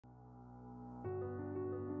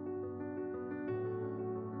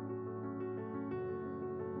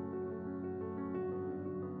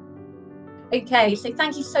Okay, so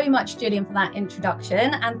thank you so much, Julian, for that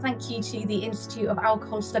introduction, and thank you to the Institute of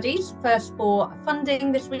Alcohol Studies, first for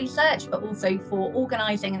funding this research, but also for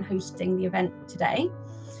organising and hosting the event today.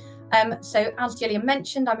 So as Gillian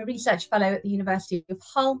mentioned, I'm a research fellow at the University of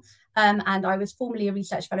Hull, and I was formerly a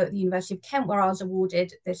research fellow at the University of Kent, where I was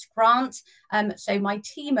awarded this grant. So my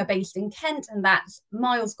team are based in Kent, and that's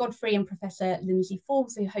Miles Godfrey and Professor Lindsay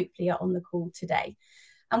Forbes, who hopefully are on the call today.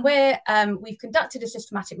 And we've conducted a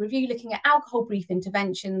systematic review looking at alcohol brief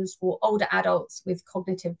interventions for older adults with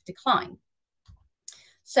cognitive decline.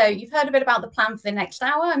 So you've heard a bit about the plan for the next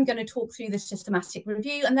hour. I'm going to talk through the systematic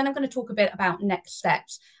review, and then I'm going to talk a bit about next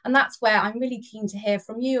steps. And that's where I'm really keen to hear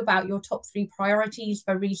from you about your top 3 priorities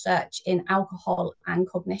for research in alcohol and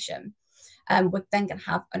cognition. We're then going to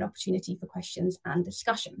have an opportunity for questions and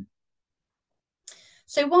discussion.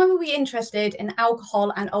 So why were we interested in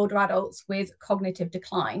alcohol and older adults with cognitive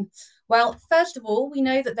decline? Well, first of all, we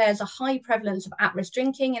know that there's a high prevalence of at-risk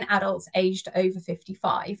drinking in adults aged over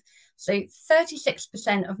 55. So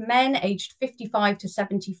 36% of men aged 55 to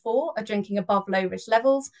 74 are drinking above low-risk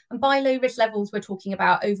levels. And by low-risk levels, we're talking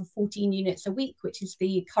about over 14 units a week, which is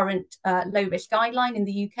the current low-risk guideline in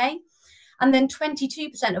the UK. And then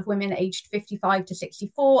 22% of women aged 55 to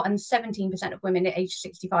 64 and 17% of women aged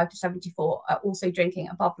 65 to 74 are also drinking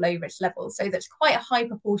above low risk levels. So that's quite a high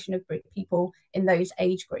proportion of people in those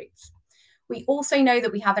age groups. We also know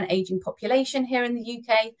that we have an aging population here in the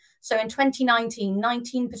UK. So in 2019,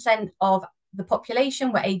 19% of the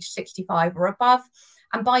population were aged 65 or above.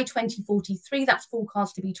 And by 2043, that's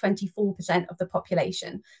forecast to be 24% of the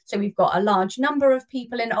population. So we've got a large number of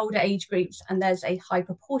people in older age groups, and there's a high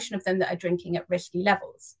proportion of them that are drinking at risky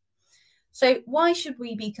levels. So why should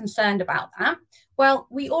we be concerned about that? Well,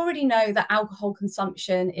 we already know that alcohol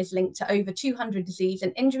consumption is linked to over 200 disease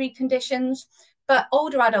and injury conditions, but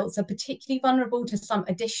older adults are particularly vulnerable to some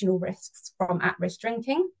additional risks from at-risk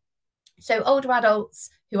drinking. So older adults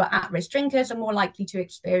who are at-risk drinkers are more likely to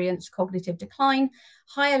experience cognitive decline,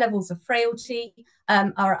 higher levels of frailty,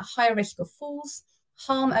 are at higher risk of falls,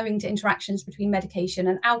 harm owing to interactions between medication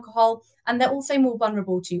and alcohol, and they're also more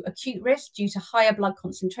vulnerable to acute risk due to higher blood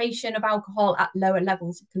concentration of alcohol at lower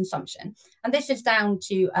levels of consumption. And this is down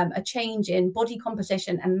to a change in body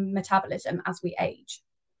composition and metabolism as we age.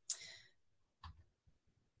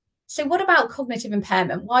 So what about cognitive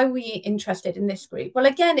impairment? Why were we interested in this group? Well,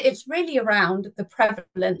 again, it's really around the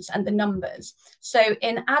prevalence and the numbers. So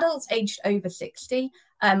in adults aged over 60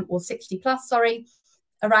 or 60 plus,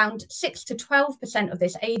 around 6 to 12% of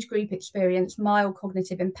this age group experience mild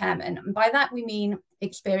cognitive impairment. And by that, we mean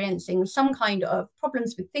experiencing some kind of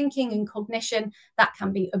problems with thinking and cognition that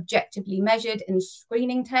can be objectively measured in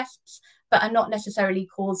screening tests, but are not necessarily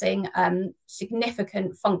causing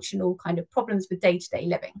significant functional kind of problems with day-to-day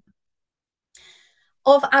living.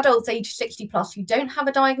 Of adults aged 60 plus who don't have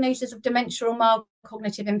a diagnosis of dementia or mild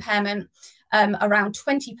cognitive impairment, around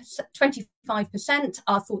 25%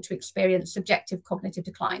 are thought to experience subjective cognitive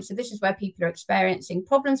decline. So this is where people are experiencing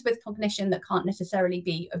problems with cognition that can't necessarily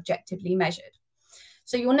be objectively measured.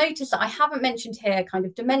 So you'll notice that I haven't mentioned here kind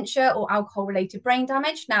of dementia or alcohol-related brain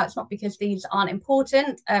damage. Now, it's not because these aren't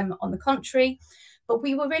important, on the contrary, but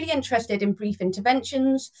we were really interested in brief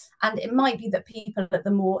interventions, and it might be that people at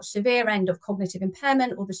the more severe end of cognitive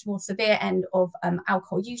impairment or the more severe end of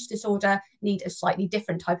alcohol use disorder need a slightly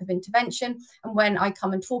different type of intervention. And when I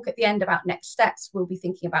come and talk at the end about next steps, we'll be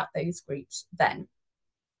thinking about those groups then.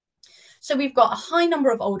 So we've got a high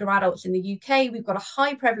number of older adults in the UK, we've got a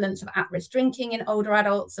high prevalence of at-risk drinking in older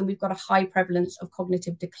adults, and we've got a high prevalence of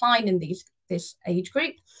cognitive decline in this age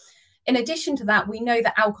group. In addition to that, we know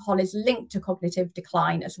that alcohol is linked to cognitive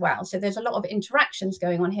decline as well. So there's a lot of interactions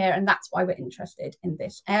going on here, and that's why we're interested in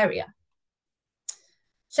this area.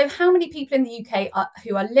 So how many people in the UK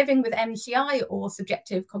who are living with MCI or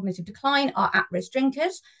subjective cognitive decline are at-risk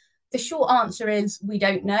drinkers? The short answer is we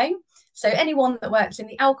don't know. So anyone that works in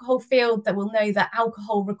the alcohol field that will know that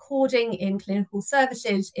alcohol recording in clinical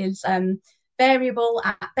services is variable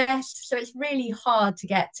at best. So it's really hard to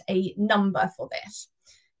get a number for this.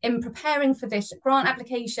 In preparing for this grant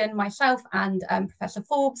application, myself and Professor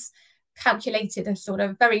Forbes calculated a sort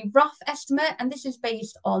of very rough estimate, and this is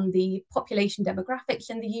based on the population demographics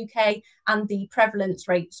in the UK and the prevalence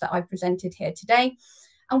rates that I've presented here today.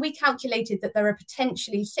 And we calculated that there are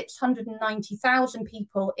potentially 690,000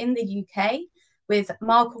 people in the UK with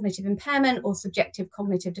mild cognitive impairment or subjective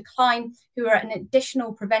cognitive decline who are at an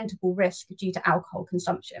additional preventable risk due to alcohol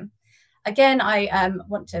consumption. Again, I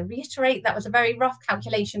want to reiterate that was a very rough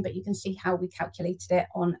calculation, but you can see how we calculated it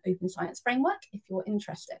on Open Science Framework if you're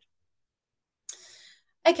interested.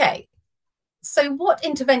 Okay, So what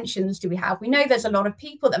interventions do we have? We know there's a lot of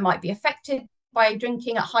people that might be affected by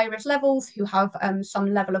drinking at high risk levels who have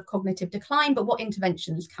some level of cognitive decline, but what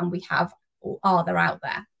interventions can we have or are there out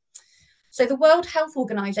there? So the World Health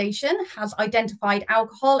Organization has identified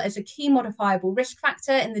alcohol as a key modifiable risk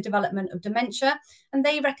factor in the development of dementia, and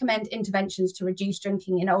they recommend interventions to reduce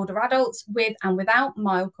drinking in older adults with and without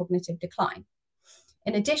mild cognitive decline.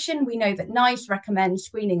 In addition, we know that NICE recommends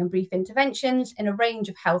screening and brief interventions in a range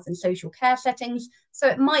of health and social care settings, so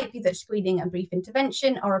it might be that screening and brief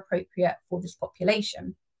intervention are appropriate for this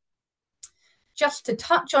population. Just to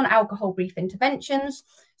touch on alcohol brief interventions,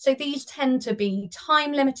 so these tend to be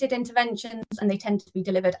time-limited interventions and they tend to be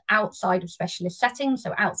delivered outside of specialist settings,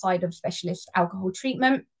 so outside of specialist alcohol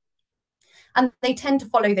treatment. And they tend to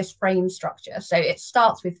follow this frame structure. So it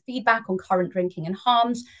starts with feedback on current drinking and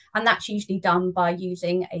harms, and that's usually done by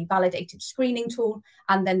using a validated screening tool,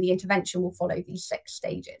 and then the intervention will follow these 6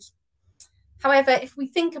 stages. However, if we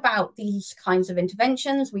think about these kinds of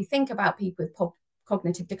interventions, we think about people with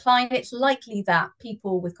cognitive decline, it's likely that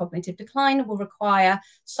people with cognitive decline will require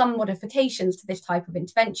some modifications to this type of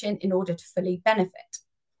intervention in order to fully benefit.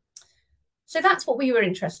 So that's what we were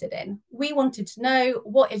interested in. We wanted to know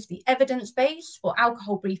what is the evidence base for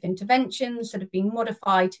alcohol brief interventions that have been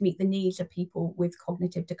modified to meet the needs of people with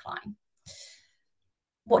cognitive decline.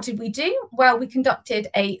 What did we do? Well, we conducted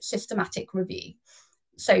a systematic review.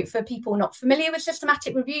 So for people not familiar with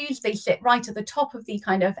systematic reviews, they sit right at the top of the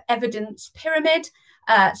kind of evidence pyramid.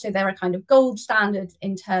 So they're a kind of gold standard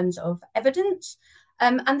in terms of evidence.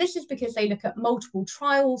 And this is because they look at multiple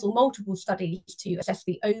trials or multiple studies to assess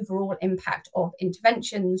the overall impact of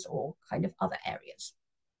interventions or kind of other areas.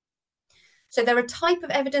 So they're a type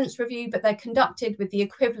of evidence review, but they're conducted with the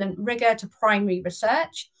equivalent rigor to primary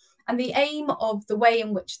research. And the aim of the way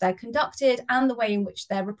in which they're conducted and the way in which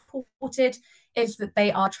they're reported is that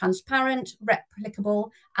they are transparent,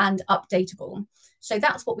 replicable, and updatable. So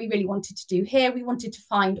that's what we really wanted to do here. We wanted to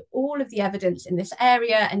find all of the evidence in this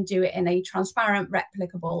area and do it in a transparent,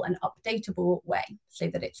 replicable, and updatable way so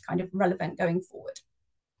that it's kind of relevant going forward.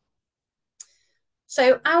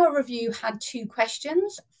 So our review had 2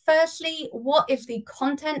 questions. Firstly, what is the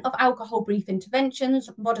content of alcohol brief interventions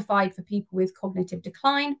modified for people with cognitive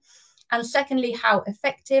decline? And secondly, how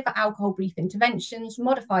effective are alcohol brief interventions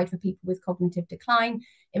modified for people with cognitive decline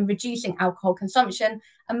in reducing alcohol consumption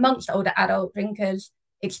amongst older adult drinkers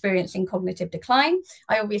experiencing cognitive decline?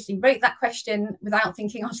 I obviously wrote that question without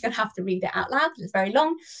thinking I was going to have to read it out loud. It's very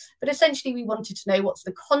long, but essentially we wanted to know what's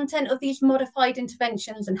the content of these modified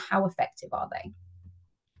interventions and how effective are they?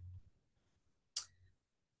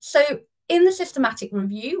 So in the systematic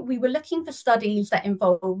review, we were looking for studies that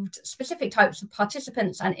involved specific types of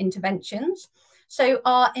participants and interventions. So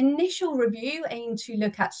our initial review aimed to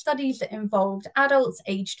look at studies that involved adults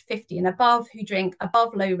aged 50 and above who drink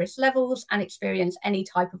above low risk levels and experience any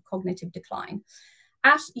type of cognitive decline.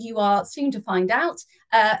 As you are soon to find out,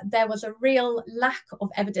 there was a real lack of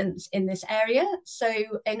evidence in this area. So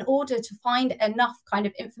in order to find enough kind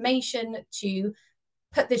of information to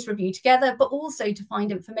put this review together, but also to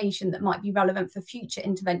find information that might be relevant for future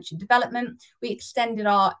intervention development, we extended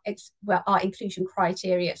our inclusion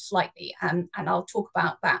criteria slightly, and I'll talk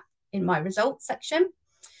about that in my results section.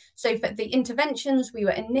 So for the interventions, we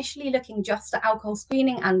were initially looking just at alcohol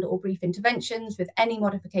screening and or brief interventions with any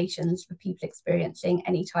modifications for people experiencing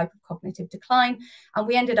any type of cognitive decline. And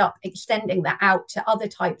we ended up extending that out to other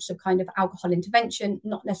types of kind of alcohol intervention,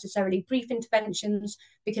 not necessarily brief interventions,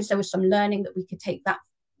 because there was some learning that we could take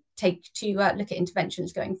to look at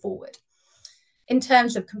interventions going forward. In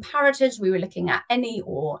terms of comparators, we were looking at any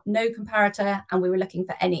or no comparator, and we were looking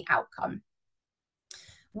for any outcome.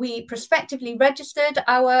 We prospectively registered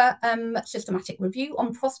our systematic review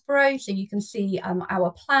on Prospero, so you can see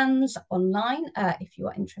our plans online if you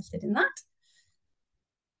are interested in that.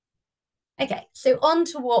 Okay, so on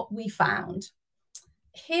to what we found.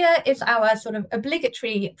 Here is our sort of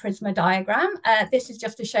obligatory Prisma diagram. This is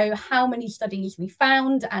just to show how many studies we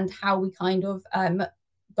found and how we kind of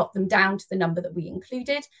got them down to the number that we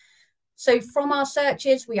included. So from our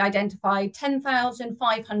searches, we identified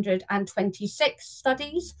 10,526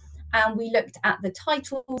 studies, and we looked at the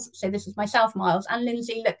titles. So this is myself, Miles, and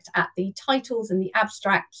Lindsay looked at the titles and the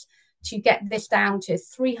abstracts to get this down to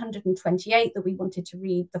 328 that we wanted to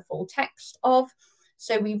read the full text of.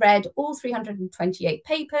 So we read all 328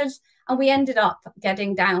 papers, and we ended up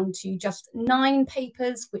getting down to just 9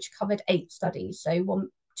 papers, which covered 8 studies. So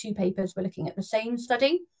 2 papers were looking at the same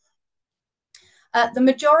study. The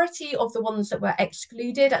majority of the ones that were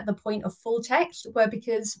excluded at the point of full text were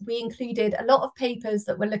because we included a lot of papers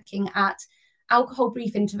that were looking at alcohol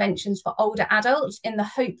brief interventions for older adults in the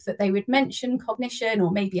hope that they would mention cognition or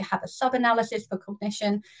maybe have a sub-analysis for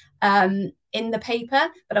cognition in the paper,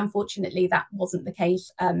 but unfortunately that wasn't the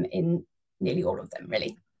case in nearly all of them,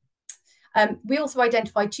 really. We also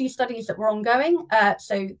identified 2 studies that were ongoing,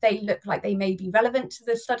 so they look like they may be relevant to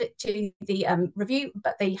the study, to the review,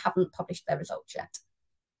 but they haven't published their results yet.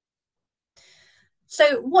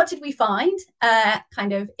 So what did we find?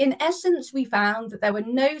 In essence, we found that there were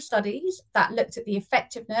no studies that looked at the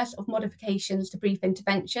effectiveness of modifications to brief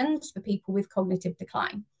interventions for people with cognitive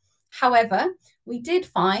decline. However, we did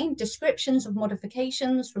find descriptions of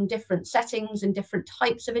modifications from different settings and different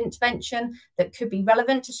types of intervention that could be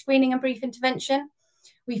relevant to screening and brief intervention.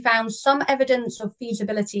 We found some evidence of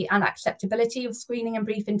feasibility and acceptability of screening and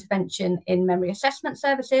brief intervention in memory assessment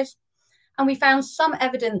services. And we found some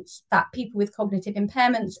evidence that people with cognitive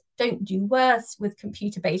impairments don't do worse with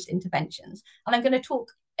computer-based interventions. And I'm going to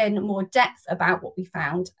talk in more depth about what we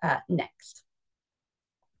found next.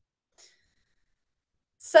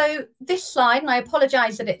 So this slide, and I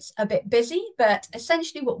apologize that it's a bit busy, but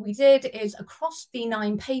essentially what we did is across the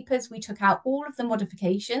 9 papers, we took out all of the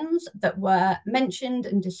modifications that were mentioned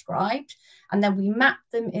and described, and then we mapped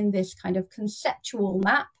them in this kind of conceptual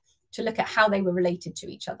map to look at how they were related to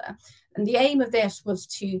each other. And the aim of this was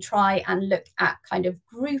to try and look at kind of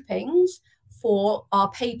groupings for our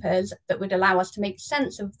papers that would allow us to make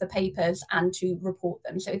sense of the papers and to report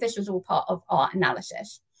them. So this was all part of our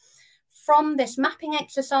analysis. From this mapping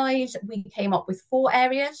exercise, we came up with 4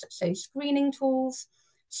 areas. So screening tools,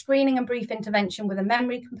 screening and brief intervention with a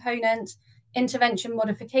memory component, intervention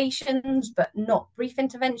modifications, but not brief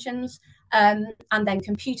interventions, and then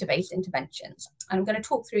computer-based interventions. And I'm going to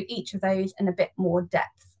talk through each of those in a bit more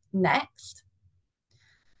depth next.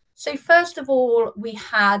 So first of all, we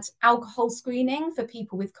had alcohol screening for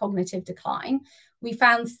people with cognitive decline. We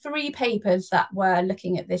found 3 papers that were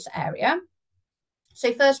looking at this area.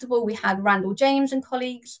 So first of all, we had Randall James and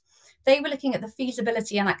colleagues. They were looking at the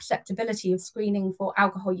feasibility and acceptability of screening for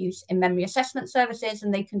alcohol use in memory assessment services,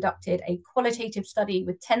 and they conducted a qualitative study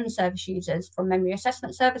with 10 service users from memory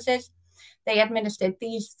assessment services. They administered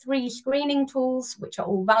these 3 screening tools, which are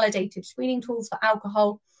all validated screening tools for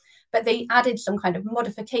alcohol, but they added some kind of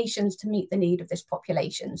modifications to meet the need of this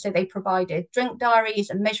population. So they provided drink diaries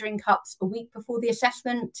and measuring cups a week before the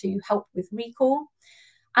assessment to help with recall.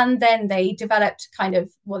 And then they developed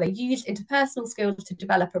they used interpersonal skills to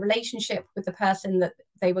develop a relationship with the person that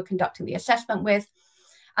they were conducting the assessment with.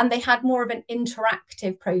 And they had more of an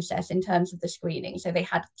interactive process in terms of the screening. So they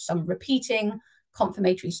had some repeating,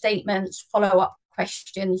 confirmatory statements, follow-up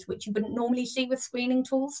questions, which you wouldn't normally see with screening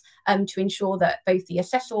tools, to ensure that both the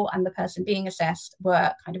assessor and the person being assessed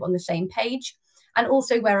were kind of on the same page. And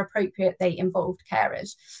also, where appropriate, they involved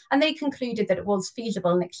carers. And they concluded that it was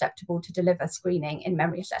feasible and acceptable to deliver screening in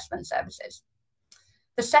memory assessment services.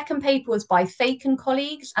 The second paper was by Fake and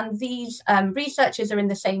colleagues, and these researchers are in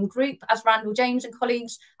the same group as Randall James and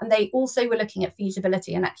colleagues, and they also were looking at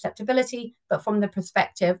feasibility and acceptability, but from the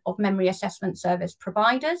perspective of memory assessment service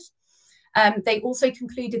providers. They also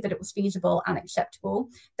concluded that it was feasible and acceptable.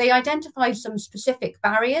 They identified some specific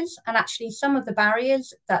barriers, and actually some of the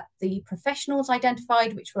barriers that the professionals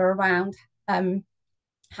identified, which were around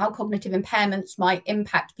how cognitive impairments might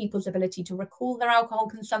impact people's ability to recall their alcohol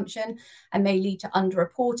consumption and may lead to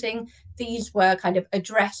underreporting. These were kind of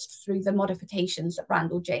addressed through the modifications that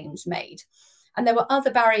Randall James made. And there were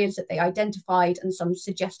other barriers that they identified and some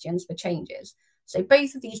suggestions for changes. So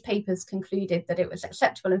both of these papers concluded that it was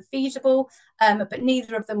acceptable and feasible, but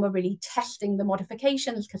neither of them were really testing the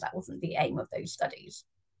modifications because that wasn't the aim of those studies.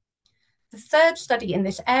 The third study in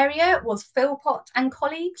this area was Philpott and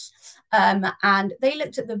colleagues, and they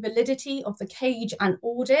looked at the validity of the CAGE and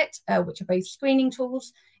audit, which are both screening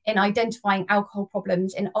tools, in identifying alcohol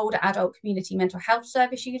problems in older adult community mental health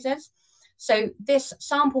service users. So this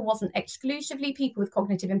sample wasn't exclusively people with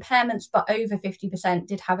cognitive impairments, but over 50%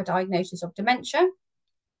 did have a diagnosis of dementia.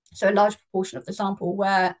 So a large proportion of the sample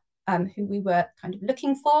were who we were kind of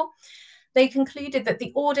looking for. They concluded that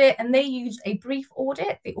the audit, and they used a brief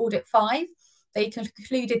audit, the audit 5, they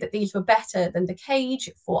concluded that these were better than the CAGE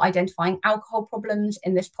for identifying alcohol problems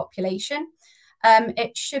in this population.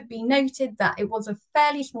 It should be noted that it was a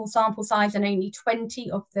fairly small sample size and only 20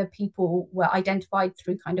 of the people were identified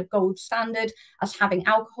through kind of gold standard as having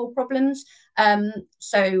alcohol problems.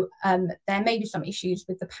 So there may be some issues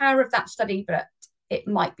with the power of that study, but it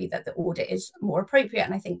might be that the audit is more appropriate.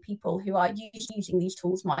 And I think people who are using these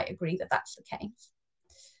tools might agree that that's the case.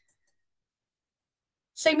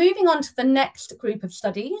 So moving on to the next group of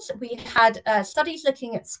studies, we had studies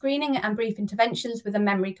looking at screening and brief interventions with a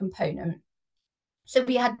memory component. So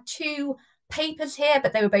we had 2 papers here,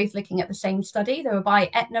 but they were both looking at the same study. They were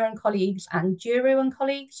by Etna and colleagues and Duru and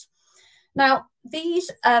colleagues. Now,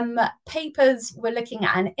 these papers were looking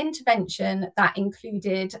at an intervention that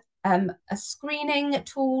included a screening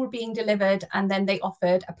tool being delivered, and then they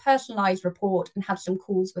offered a personalised report and had some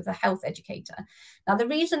calls with a health educator. Now, the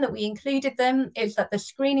reason that we included them is that the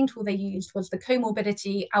screening tool they used was the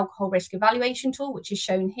comorbidity alcohol risk evaluation tool, which is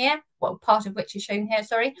shown here, well, part of which is shown here,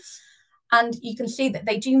 sorry. And you can see that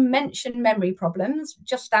they do mention memory problems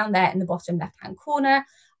just down there in the bottom left-hand corner.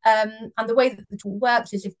 And the way that the tool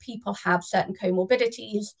works is if people have certain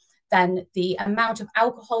comorbidities, then the amount of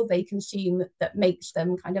alcohol they consume that makes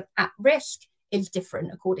them kind of at risk is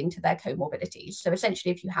different according to their comorbidities. So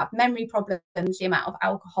essentially, if you have memory problems, the amount of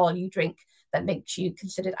alcohol you drink that makes you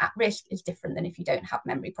considered at risk is different than if you don't have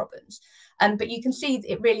memory problems. But you can see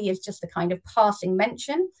it really is just a kind of passing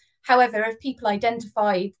mention. However, if people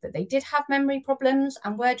identified that they did have memory problems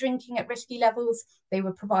and were drinking at risky levels, they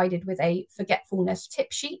were provided with a forgetfulness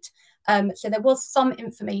tip sheet. So there was some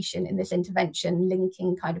information in this intervention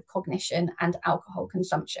linking kind of cognition and alcohol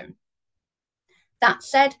consumption. That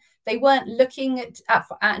said, they weren't looking at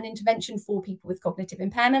an intervention for people with cognitive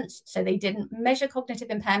impairments, so they didn't measure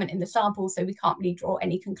cognitive impairment in the sample, so we can't really draw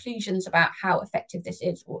any conclusions about how effective this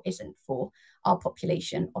is or isn't for our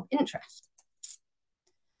population of interest.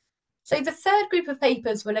 So the third group of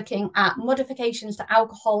papers were looking at modifications to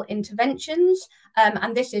alcohol interventions,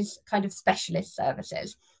 and this is kind of specialist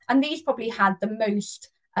services. And these probably had the most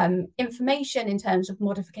information in terms of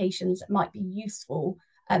modifications that might be useful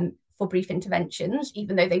for brief interventions,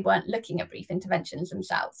 even though they weren't looking at brief interventions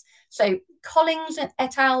themselves. So Collins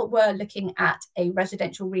et al. Were looking at a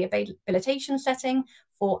residential rehabilitation setting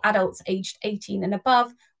for adults aged 18 and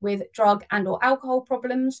above with drug and or alcohol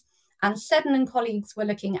problems. And Seddon and colleagues were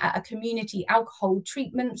looking at a community alcohol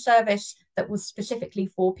treatment service that was specifically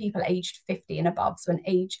for people aged 50 and above, so an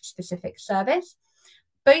age-specific service.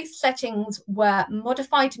 Both settings were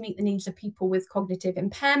modified to meet the needs of people with cognitive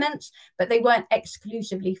impairments, but they weren't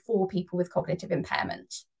exclusively for people with cognitive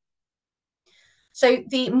impairments. So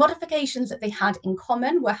the modifications that they had in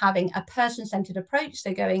common were having a person-centered approach,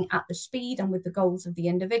 so going at the speed and with the goals of the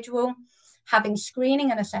individual, having screening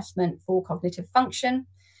and assessment for cognitive function.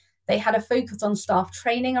 They had a focus on staff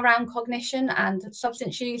training around cognition and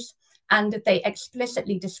substance use, and they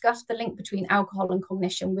explicitly discussed the link between alcohol and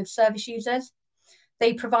cognition with service users.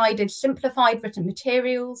 They provided simplified written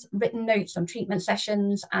materials, written notes on treatment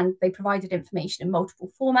sessions, and they provided information in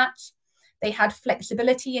multiple formats. They had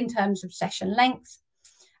flexibility in terms of session length.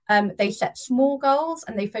 They set small goals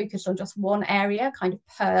and they focused on just one area kind of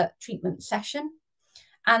per treatment session.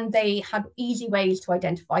 And they had easy ways to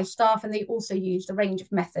identify staff, and they also used a range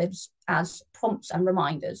of methods as prompts and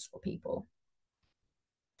reminders for people.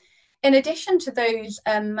 In addition to those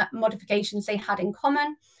modifications they had in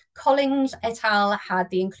common, Collins et al. Had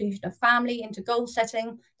the inclusion of family into goal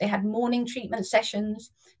setting. They had morning treatment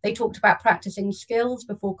sessions. They talked about practicing skills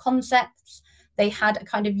before concepts. They had a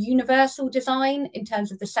kind of universal design in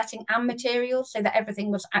terms of the setting and materials, so that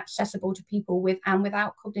everything was accessible to people with and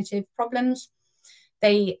without cognitive problems.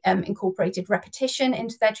 They incorporated repetition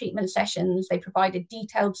into their treatment sessions. They provided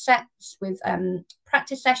detailed sets with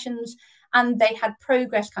practice sessions, and they had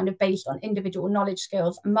progress kind of based on individual knowledge,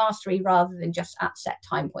 skills, and mastery rather than just at set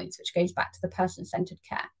time points, which goes back to the person-centered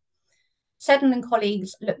care. Seddon and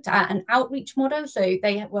colleagues looked at an outreach model. So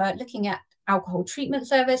they were looking at alcohol treatment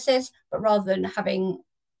services, but rather than having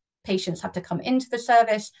patients have to come into the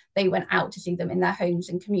service, they went out to see them in their homes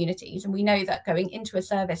and communities. And we know that going into a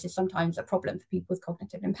service is sometimes a problem for people with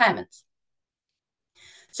cognitive impairments.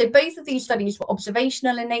 So both of these studies were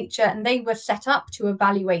observational in nature, and they were set up to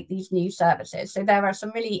evaluate these new services. So there are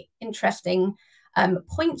some really interesting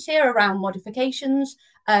points here around modifications,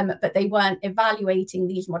 but they weren't evaluating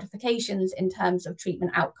these modifications in terms of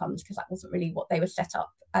treatment outcomes, because that wasn't really what they were set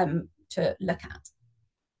up to look at.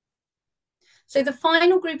 So the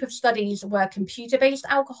final group of studies were computer-based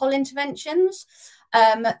alcohol interventions.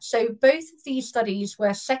 So both of these studies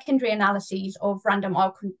were secondary analyses of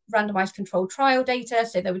randomized controlled trial data.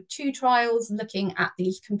 So there were 2 trials looking at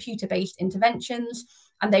these computer-based interventions,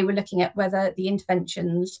 and they were looking at whether the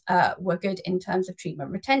interventions were good in terms of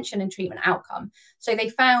treatment retention and treatment outcome. So they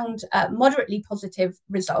found moderately positive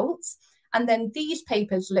results. And then these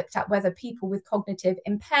papers looked at whether people with cognitive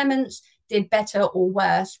impairments did better or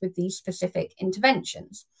worse with these specific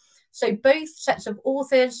interventions. So both sets of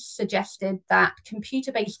authors suggested that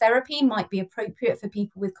computer-based therapy might be appropriate for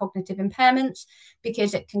people with cognitive impairments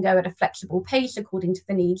because it can go at a flexible pace according to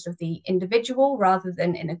the needs of the individual rather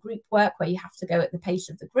than in a group work where you have to go at the pace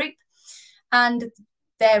of the group. And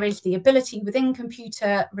There is the ability within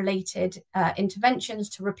computer-related interventions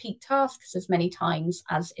to repeat tasks as many times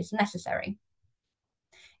as is necessary.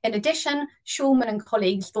 In addition, Schulman and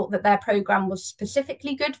colleagues thought that their programme was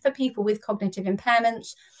specifically good for people with cognitive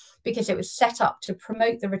impairments because it was set up to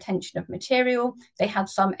promote the retention of material. They had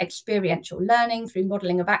some experiential learning through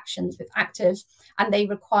modelling of actions with actors, and they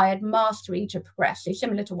required mastery to progress. So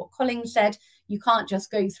similar to what Colin said, you can't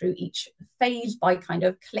just go through each phase by kind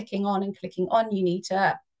of clicking on and clicking on. You need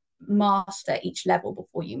to master each level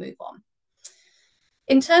before you move on.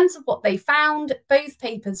 In terms of what they found, both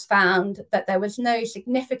papers found that there was no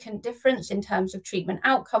significant difference in terms of treatment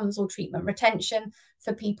outcomes or treatment retention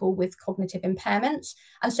for people with cognitive impairments.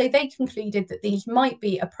 And so they concluded that these might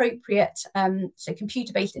be appropriate, so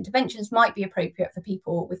computer-based interventions might be appropriate for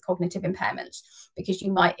people with cognitive impairments, because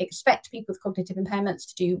you might expect people with cognitive impairments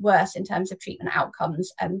to do worse in terms of treatment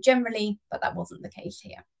outcomes generally, but that wasn't the case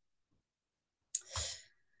here.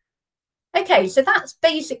 Okay, so that's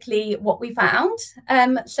basically what we found.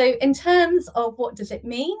 So in terms of what does it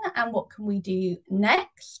mean and what can we do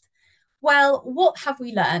next? Well, what have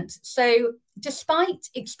we learned? So despite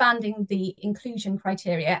expanding the inclusion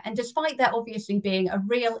criteria, and despite there obviously being a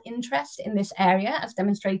real interest in this area, as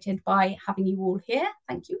demonstrated by having you all here,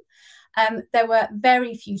 thank you, there were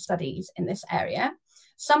very few studies in this area.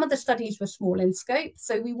 Some of the studies were small in scope,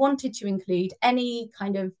 so we wanted to include any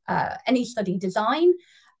kind of any study design.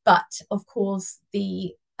 But of course,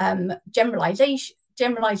 the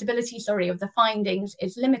generalizability of the findings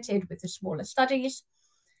is limited with the smaller studies.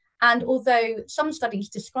 And although some studies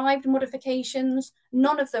described modifications,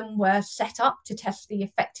 none of them were set up to test the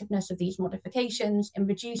effectiveness of these modifications in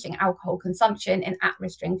reducing alcohol consumption in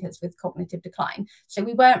at-risk drinkers with cognitive decline. So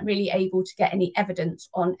we weren't really able to get any evidence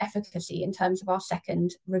on efficacy in terms of our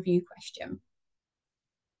second review question.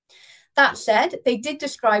 That said, they did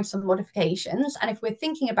describe some modifications, and if we're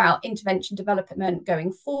thinking about intervention development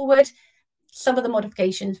going forward, some of the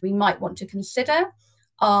modifications we might want to consider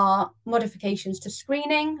are modifications to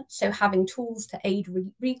screening, so having tools to aid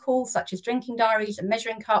recall, such as drinking diaries and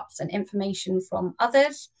measuring cups and information from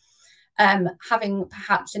others, having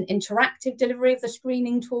perhaps an interactive delivery of the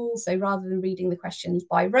screening tool, so rather than reading the questions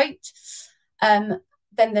by rote.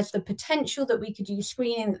 Then there's the potential that we could use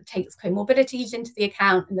screening that takes comorbidities into the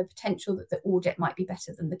account, and the potential that the audit might be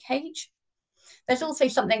better than the cage. There's also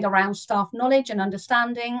something around staff knowledge and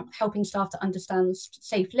understanding, helping staff to understand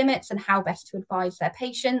safe limits and how best to advise their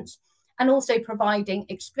patients, and also providing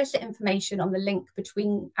explicit information on the link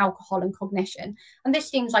between alcohol and cognition. And this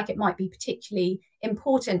seems like it might be particularly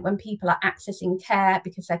important when people are accessing care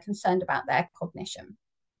because they're concerned about their cognition.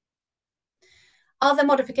 Other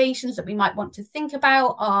modifications that we might want to think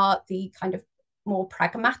about are the kind of more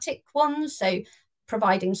pragmatic ones. So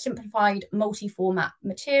providing simplified multi-format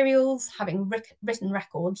materials, having written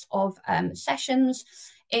records of sessions,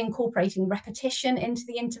 incorporating repetition into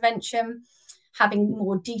the intervention, having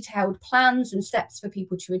more detailed plans and steps for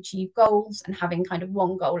people to achieve goals, and having kind of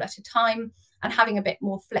one goal at a time, and having a bit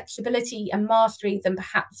more flexibility and mastery than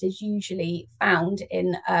perhaps is usually found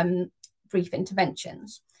in brief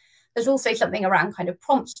interventions. There's also something around kind of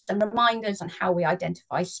prompts and reminders on how we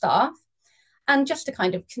identify staff. And just to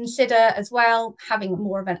kind of consider as well, having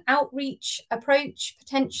more of an outreach approach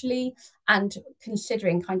potentially, and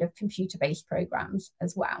considering kind of computer-based programs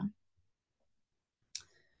as well.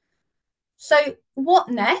 So what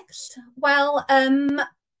next? Well,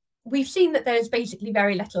 we've seen that there's basically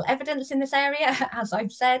very little evidence in this area, as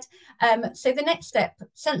I've said. So the next step,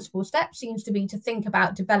 sensible step, seems to be to think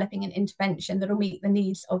about developing an intervention that will meet the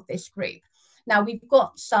needs of this group. Now, we've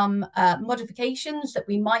got some modifications that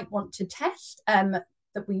we might want to test that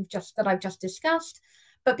I've just discussed,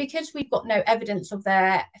 but because we've got no evidence of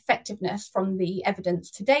their effectiveness from the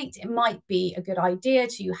evidence to date, it might be a good idea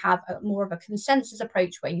to have more of a consensus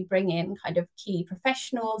approach where you bring in kind of key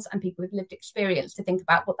professionals and people with lived experience to think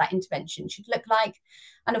about what that intervention should look like.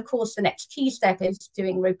 And of course, the next key step is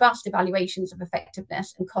doing robust evaluations of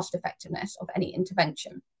effectiveness and cost effectiveness of any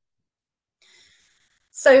intervention.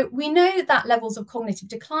 So we know that levels of cognitive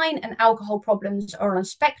decline and alcohol problems are on a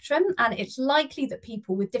spectrum, and it's likely that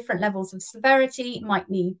people with different levels of severity might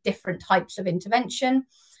need different types of intervention.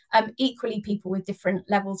 Equally, people with different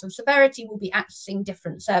levels of severity will be accessing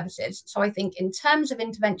different services. So I think in terms of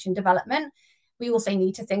intervention development, we also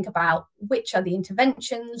need to think about which are the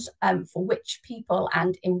interventions for which people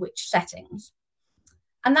and in which settings.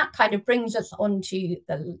 And that kind of brings us on to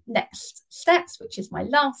the next steps, which is my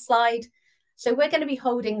last slide. So we're going to be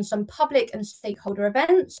holding some public and stakeholder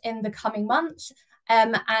events in the coming months,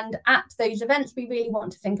 And at those events, we really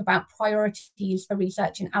want to think about priorities for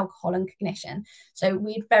research in alcohol and cognition. So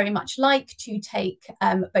we'd very much like to take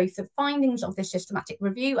both the findings of this systematic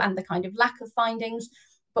review and the kind of lack of findings,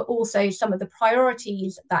 but also some of the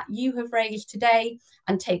priorities that you have raised today,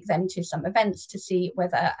 and take them to some events to see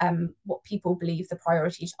whether what people believe the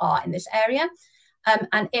priorities are in this area.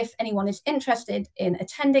 And if anyone is interested in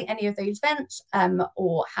attending any of those events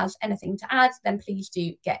or has anything to add, then please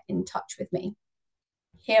do get in touch with me.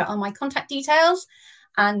 Here are my contact details,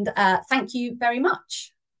 and thank you very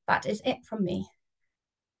much. That is it from me.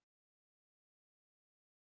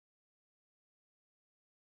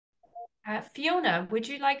 Fiona, would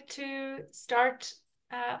you like to start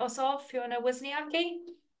us off? Fiona Wisniewski?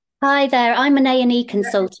 Hi there, I'm an A&E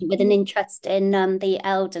consultant with an interest in the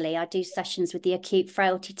elderly. I do sessions with the acute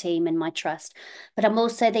frailty team in my trust, but I'm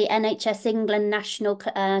also the NHS England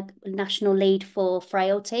national lead for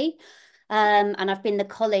frailty. And I've been the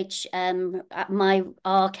college, at my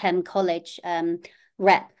RChem college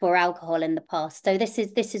rep for alcohol in the past. So this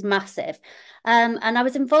is massive. And I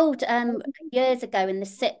was involved years ago in the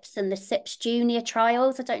SIPS and the SIPS junior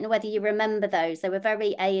trials. I don't know whether you remember those. They were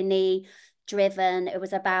very A&E driven. It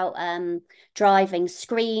was about driving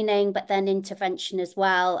screening, but then intervention as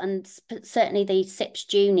well. And certainly the SIPS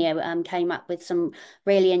Junior came up with some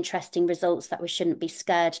really interesting results that we shouldn't be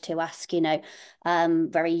scared to ask,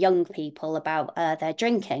 very young people about their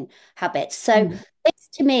drinking habits. So this,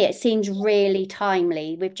 to me, it seems really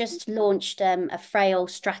timely. We've just launched a frail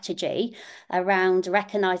strategy around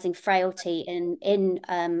recognising frailty in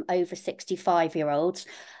over 65-year-olds.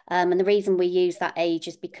 And the reason we use that age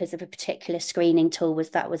is because of a particular screening tool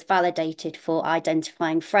that was validated for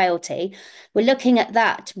identifying frailty. We're looking at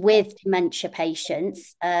that with dementia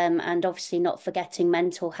patients, and obviously not forgetting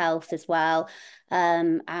mental health as well,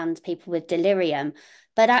 and people with delirium.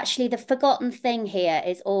 But actually the forgotten thing here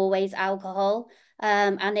is always alcohol.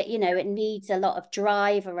 And it needs a lot of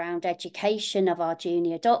drive around education of our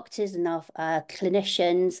junior doctors and our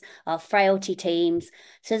clinicians, our frailty teams.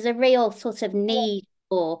 So there's a real sort of need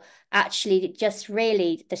for actually just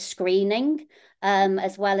really the screening,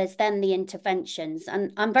 as well as then the interventions.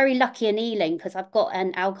 And I'm very lucky in Ealing because I've got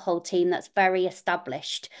an alcohol team that's very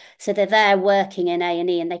established. So they're there working in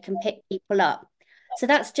A&E and they can pick people up. So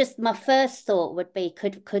that's just my first thought would be,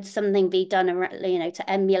 could something be done, to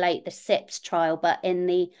emulate the SIPS trial, but in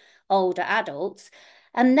the older adults?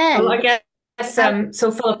 And then... Well, I guess,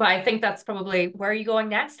 so Philippa, I think that's probably, where are you going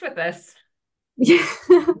next with this? Yes,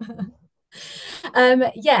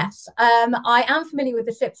 I am familiar with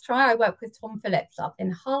the SIPS trial. I work with Tom Phillips up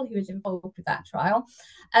in Hull, who is involved with that trial.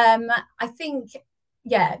 I think,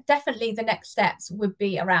 yeah, definitely the next steps would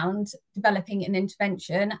be around developing an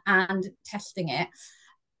intervention and testing it.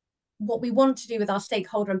 What we want to do with our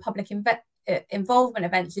stakeholder and public involvement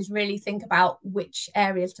events is really think about which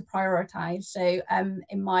areas to prioritise. So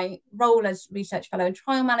in my role as research fellow and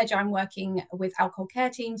trial manager, I'm working with alcohol care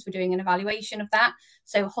teams. We're doing an evaluation of that.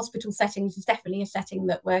 So hospital settings is definitely a setting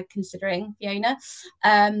that we're considering, Fiona.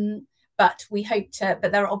 But we hope to,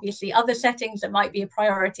 but there are obviously other settings that might be a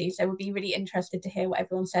priority. So we'll be really interested to hear what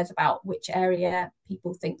everyone says about which area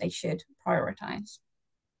people think they should prioritise.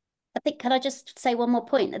 I think, can I just say one more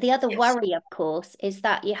point? The other worry, of course, is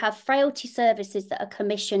that you have frailty services that are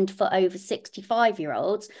commissioned for over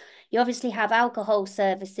 65-year-olds. You obviously have alcohol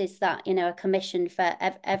services that, are commissioned for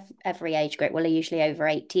every age group, well, are usually over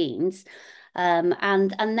 18s.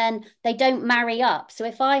 And then they don't marry up. So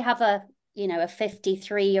if I have a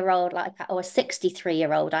 53-year-old or a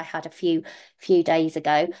 63-year-old I had a few days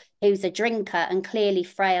ago who's a drinker and clearly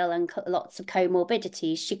frail and lots of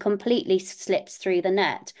comorbidities, she completely slips through the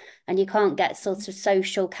net, and you can't get sort of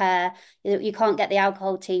social care. You can't get the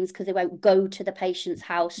alcohol teams because they won't go to the patient's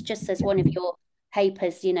house, just as one of your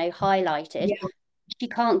papers highlighted. Yeah. She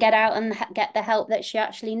can't get out and get the help that she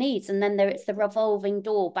actually needs. And then it's the revolving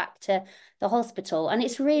door back to the hospital. And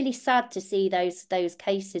it's really sad to see those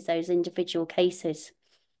cases, those individual cases.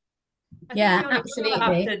 Yeah, absolutely.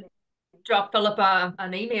 Have to drop Philippa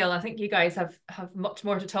an email. I think you guys have much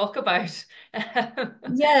more to talk about.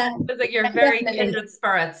 Yeah. I think you're very kindred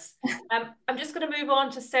spirits. I'm just going to move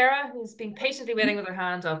on to Sarah, who's been patiently waiting with her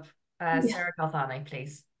hand up. Sarah Galthani,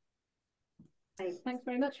 please. Thanks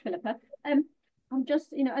very much, Philippa. I'm just,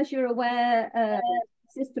 as you're aware,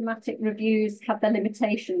 systematic reviews have their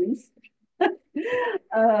limitations,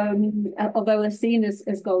 although they're seen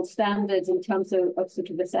as gold standards in terms of sort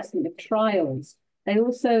of assessment of trials. They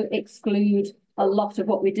also exclude a lot of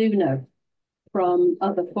what we do know from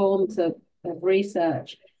other forms of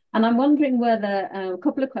research. And I'm wondering whether, a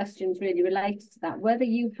couple of questions really related to that, whether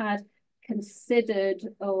you had considered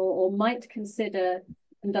or might consider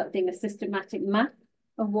conducting a systematic map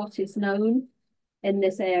of what is known in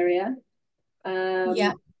this area.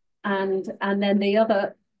 Yeah. And then the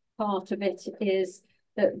other part of it is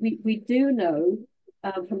that we do know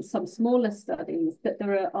from some smaller studies that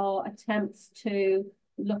there are attempts to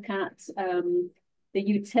look at the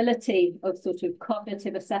utility of sort of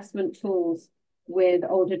cognitive assessment tools with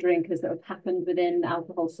older drinkers that have happened within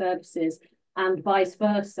alcohol services and vice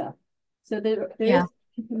versa. So there is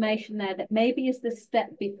information there that maybe is the step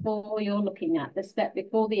before you're looking at, the step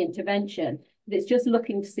before the intervention. It's just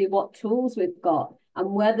looking to see what tools we've got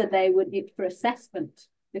and whether they would need for assessment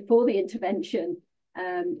before the intervention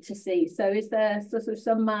to see. So is there sort of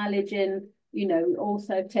some mileage in, you know,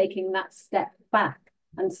 also taking that step back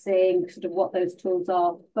and seeing sort of what those tools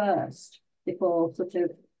are first before sort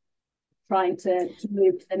of trying to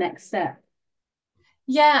move to the next step?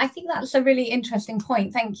 Yeah, I think that's a really interesting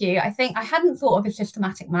point. Thank you. I think I hadn't thought of a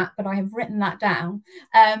systematic map, but I have written that down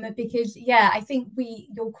because, yeah, I think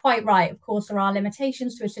you're quite right. Of course, there are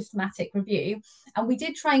limitations to a systematic review, and we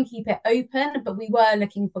did try and keep it open, but we were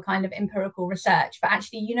looking for kind of empirical research. But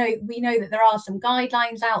actually, you know, we know that there are some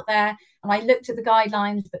guidelines out there, and I looked at the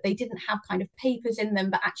guidelines, but they didn't have kind of papers in them.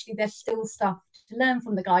 But actually, there's still stuff to learn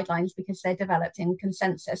from the guidelines because they're developed in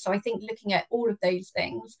consensus. So I think looking at all of those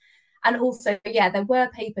things. And also, yeah, there were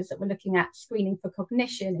papers that were looking at screening for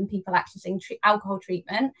cognition in people accessing alcohol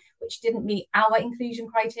treatment, which didn't meet our inclusion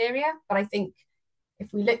criteria. But I think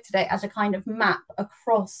if we looked at it as a kind of map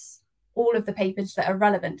across all of the papers that are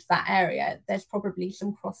relevant to that area, there's probably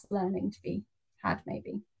some cross-learning to be had,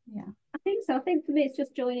 maybe. Yeah. I think so. I think for me, it's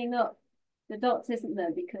just joining up the dots, isn't there?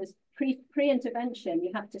 Because pre-intervention,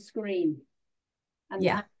 you have to screen. And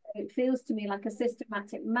yeah, it feels to me like a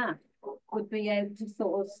systematic map would be able to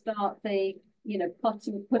sort of start the, you know,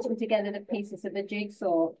 putting together the pieces of the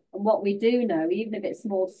jigsaw and what we do know, even if it's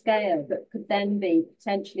small scale, but could then be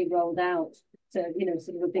potentially rolled out to, you know,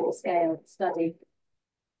 sort of a bigger scale study.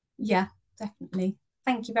 Yeah, definitely.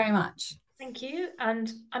 Thank you very much. Thank you.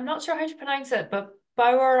 And I'm not sure how to pronounce it, but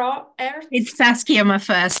Bauer. It's Saskia, my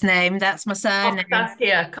first name. That's my surname. Oh,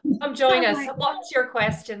 Saskia, come join us. What's your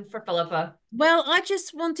question for Philippa? Well, I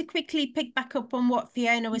just want to quickly pick back up on what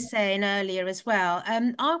Fiona was saying earlier as well.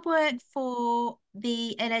 I work for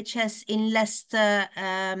the NHS in Leicester,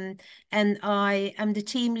 and I am the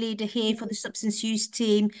team leader here for the substance use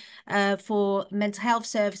team for mental health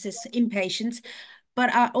services inpatients.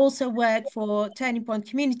 But I also work for Turning Point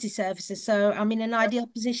Community Services, so I'm in an ideal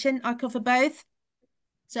position. I cover both.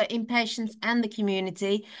 So inpatients and the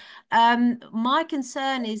community. My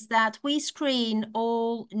concern is that we screen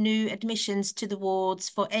all new admissions to the wards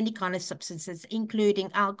for any kind of substances, including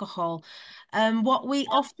alcohol. What we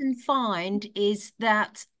often find is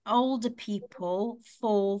that older people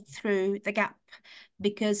fall through the gap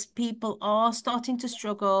because people are starting to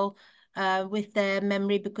struggle with their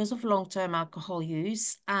memory because of long-term alcohol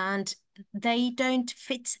use, and they don't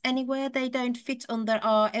fit anywhere. They don't fit under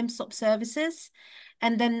our MSOP services.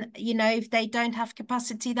 And then, you know, if they don't have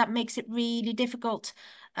capacity, that makes it really difficult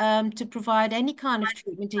to provide any kind of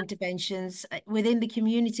treatment interventions within the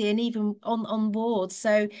community and even on board.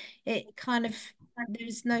 So it kind of,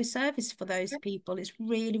 there's no service for those people. It's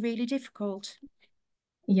really, really difficult.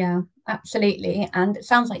 Yeah, absolutely. And it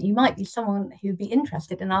sounds like you might be someone who'd be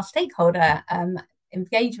interested in our stakeholder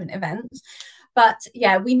engagement events. But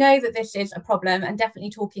yeah, we know that this is a problem, and definitely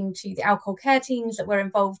talking to the alcohol care teams that were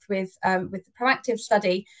involved with the proactive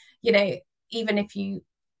study, you know, even if you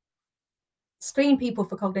screen people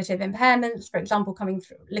for cognitive impairments, for example, coming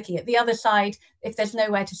through, looking at the other side, if there's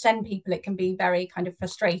nowhere to send people, it can be very kind of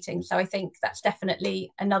frustrating. So I think that's definitely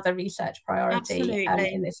another research priority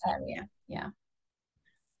in this area. Yeah.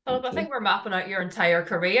 Philippa, I think we're mapping out your entire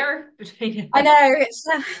career between. I know, it's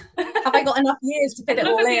have I got enough years to fit it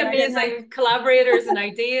all in? Look at the amazing collaborators and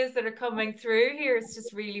ideas that are coming through here. It's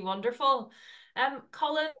just really wonderful.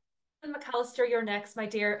 Colin McAllister, you're next, my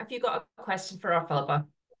dear. Have you got a question for our Philippa?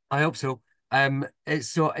 I hope so.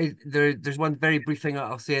 There's one very brief thing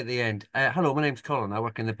I'll say at the end. Hello, my name's Colin. I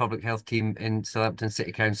work in the public health team in Southampton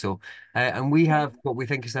City Council, and we have what we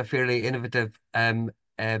think is a fairly innovative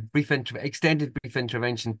extended brief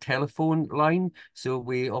intervention telephone line. So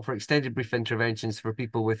we offer extended brief interventions for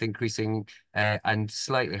people with increasing and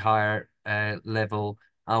slightly higher level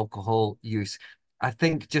alcohol use. I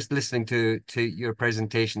think just listening to your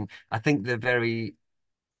presentation, I think the very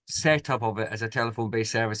setup of it as a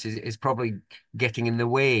telephone-based service is probably getting in the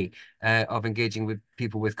way of engaging with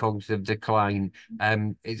people with cognitive decline.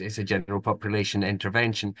 It's a general population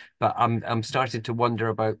intervention, but I'm starting to wonder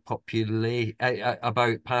about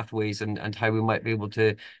about pathways and how we might be able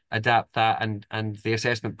to adapt that and the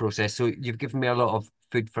assessment process. So you've given me a lot of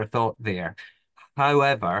food for thought there.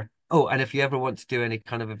 However, oh, and if you ever want to do any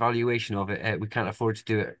kind of evaluation of it, we can't afford to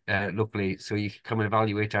do it locally, so you can come and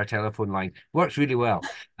evaluate our telephone line. Works really well.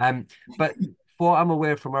 But what I'm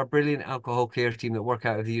aware from our brilliant alcohol care team that work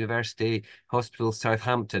out of the University Hospital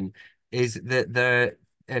Southampton is that the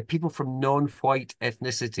people from non-white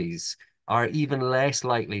ethnicities are even less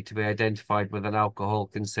likely to be identified with an alcohol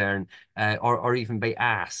concern or even be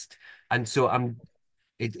asked. And so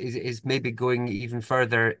it is maybe going even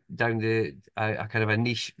further down the a kind of a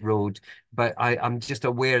niche road, but I'm just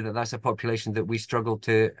aware that that's a population that we struggle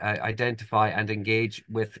to identify and engage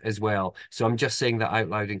with as well. So I'm just saying that out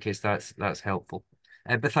loud in case that's helpful.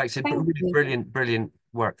 But thanks, really brilliant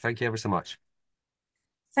work. Thank you ever so much.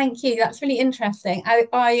 Thank you. That's really interesting. I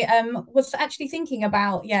was actually thinking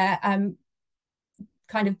about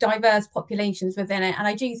kind of diverse populations within it, and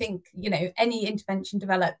I do think, you know, any intervention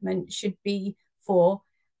development should be for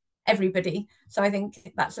everybody. So I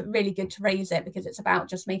think that's really good to raise it, because it's about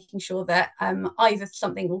just making sure that either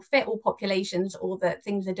something will fit all populations, or that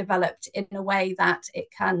things are developed in a way that it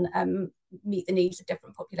can meet the needs of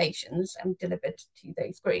different populations and delivered to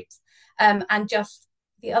those groups. And just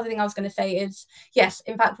the other thing I was going to say is, yes,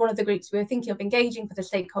 in fact, one of the groups we were thinking of engaging for the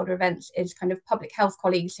stakeholder events is kind of public health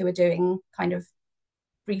colleagues who are doing kind of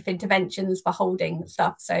brief interventions for holding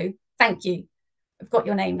stuff. So thank you. I've got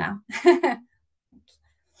your name now.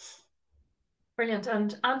 Brilliant.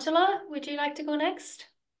 And Angela, would you like to go next?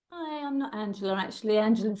 Hi, I'm not Angela, actually.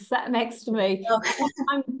 Angela's sat next to me. Oh.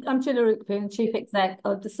 I'm Gilla Rookpoon, Chief Exec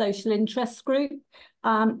of the Social Interest Group.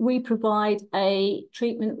 We provide a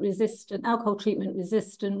alcohol treatment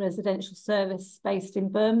resistant residential service based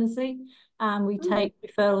in Bermondsey. We take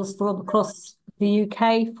referrals from across the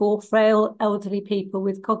UK for frail elderly people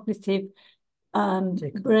with cognitive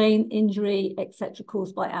brain injury, etc.,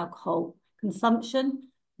 caused by alcohol consumption,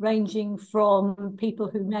 ranging from people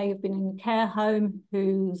who may have been in a care home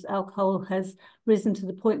whose alcohol has risen to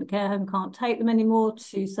the point the care home can't take them anymore,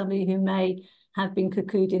 to somebody who may have been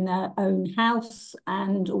cocooned in their own house,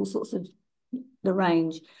 and all sorts of the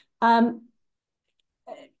range.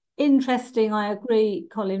 Interesting, I agree,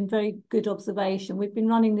 Colin, very good observation. We've been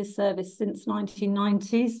running this service since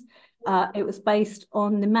 1990s. It was based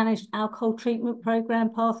on the Managed Alcohol Treatment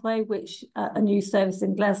Programme pathway, which a new service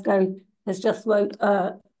in Glasgow has just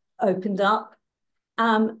opened up.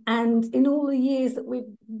 And in all the years that we've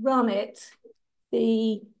run it,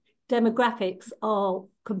 the demographics are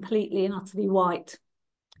completely and utterly white.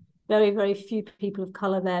 Very, very few people of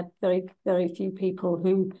colour there, very, very few people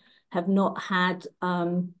who have not had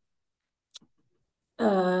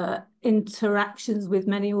interactions with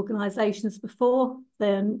many organisations before.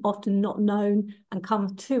 They're often not known and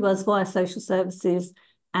come to us via social services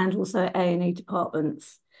and also A&E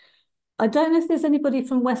departments. I don't know if there's anybody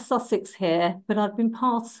from West Sussex here, but I've been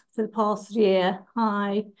part for the past year.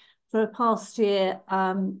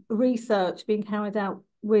 Research being carried out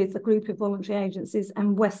with a group of voluntary agencies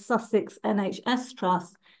and West Sussex NHS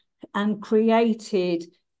Trust, and created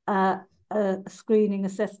a screening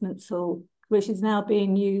assessment tool, which is now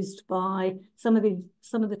being used by some of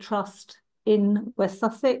the trust in West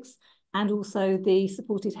Sussex, and also the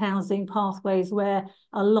supported housing pathways, where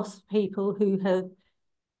a lot of people who have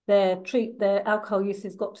their alcohol use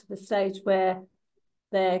has got to the stage where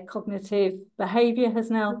their cognitive behaviour has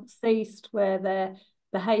now ceased, where their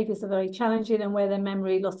behaviours are very challenging, and where their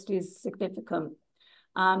memory loss is significant.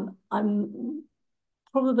 I'm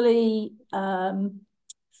probably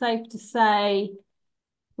safe to say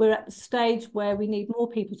we're at the stage where we need more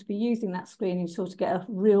people to be using that screening tool to get a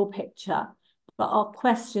real picture. But our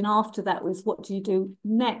question after that was, what do you do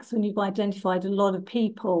next when you've identified a lot of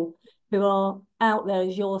people who are out there,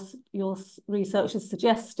 as your research has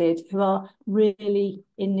suggested, who are really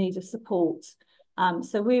in need of support?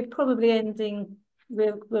 So we're probably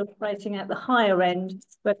we're operating at the higher end,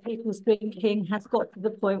 where people's drinking has got to the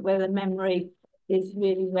point where the memory is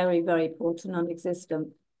really very, very poor to non-existent.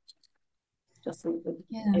 Just to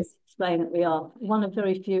explain that we are one of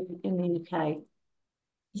very few in the UK.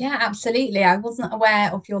 Yeah, absolutely. I wasn't aware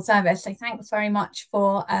of your service, so thanks very much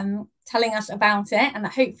for telling us about it, and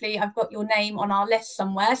hopefully I've got your name on our list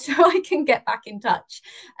somewhere so I can get back in touch.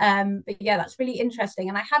 But yeah, that's really interesting,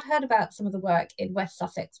 and I had heard about some of the work in West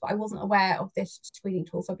Sussex, but I wasn't aware of this screening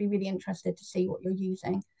tool, so I'd be really interested to see what you're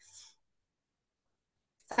using.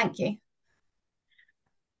 Thank you.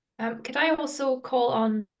 Could I also call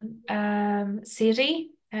on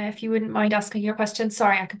Siri, if you wouldn't mind asking your question?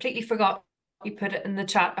 Sorry, I completely forgot you put it in the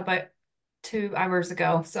chat about 2 hours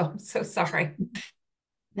ago, so I'm so sorry.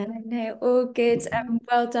 No, all good.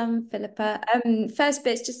 Well done, Philippa. First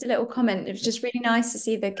bit's just a little comment. It was just really nice to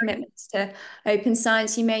see the commitments to open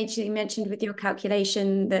science you made. You mentioned with your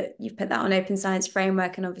calculation that you've put that on Open Science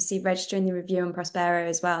Framework and obviously registering the review on Prospero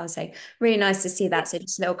as well. So really nice to see that. So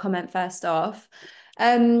just a little comment first off.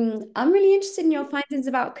 I'm really interested in your findings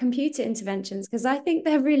about computer interventions because I think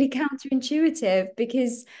they're really counterintuitive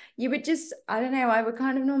because you would just, I don't know, I would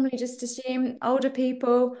kind of normally just assume older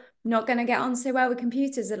people not going to get on so well with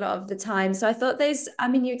computers a lot of the time. So I thought those, I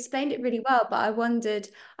mean, you explained it really well, but I wondered,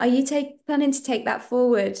 are you planning to take that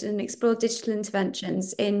forward and explore digital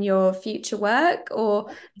interventions in your future work,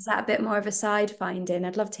 or is that a bit more of a side finding?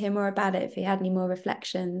 I'd love to hear more about it if you had any more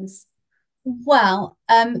reflections. Well,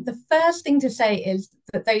 the first thing to say is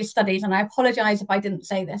that those studies, and I apologise if I didn't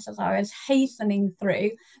say this as I was hastening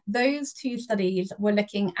through, those 2 studies were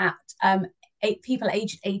looking at people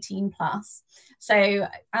aged 18 plus. So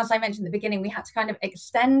as I mentioned at the beginning, we had to kind of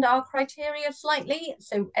extend our criteria slightly.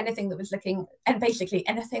 So anything that was looking, and basically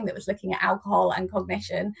anything that was looking at alcohol and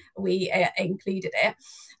cognition, we included it.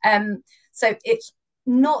 So it's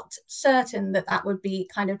not certain that that would be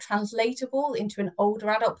kind of translatable into an older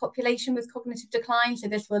adult population with cognitive decline. So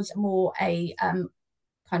this was more a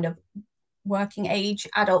kind of working age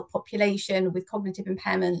adult population with cognitive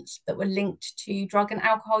impairments that were linked to drug and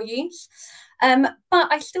alcohol use. But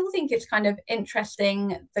I still think it's kind of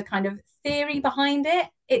interesting, the kind of theory behind it.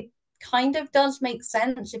 It kind of does make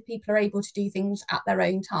sense if people are able to do things at their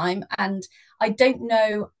own time. And I don't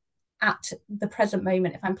know at the present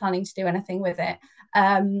moment if I'm planning to do anything with it.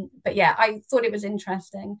 But yeah, I thought it was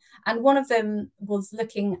interesting. And one of them was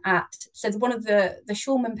looking at, so one of the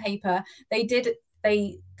Shulman paper,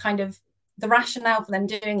 the rationale for them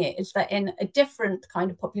doing it is that in a different kind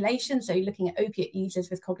of population, so looking at opiate users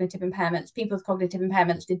with cognitive impairments, people with cognitive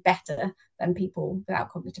impairments did better than people without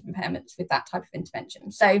cognitive impairments with that type of intervention.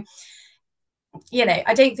 So, you know,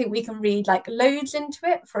 I don't think we can read like loads into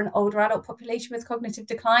it for an older adult population with cognitive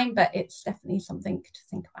decline, but it's definitely something to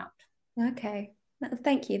think about. Okay.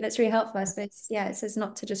 Thank you. That's really helpful. I suppose, yeah, it says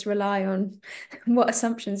not to just rely on what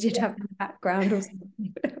assumptions you'd have in the background or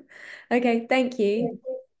something. Okay, thank you.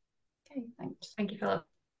 Okay, thanks. Thank you,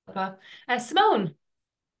 Philippa. Simone.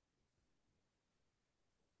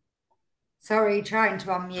 Sorry, trying to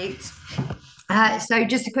unmute. So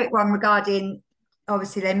just a quick one regarding,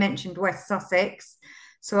 obviously they mentioned West Sussex.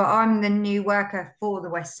 So I'm the new worker for the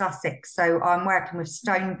West Sussex. So I'm working with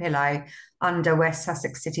Stone Pillow under West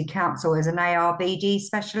Sussex City Council as an ARBD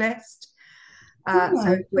specialist.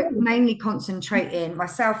 So we're mainly concentrating,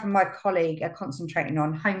 myself and my colleague are concentrating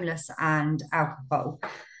on homeless and alcohol.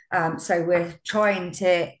 So we're trying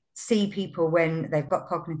to see people when they've got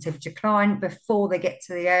cognitive decline before they get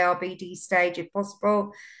to the ARBD stage if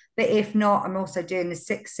possible. But if not, I'm also doing the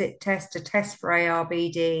 6-sit test, a test for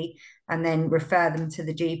ARBD, and then refer them to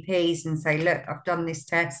the GPs and say, look, I've done this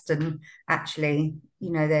test and actually,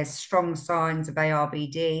 you know, there's strong signs of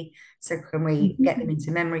ARBD. So can we get them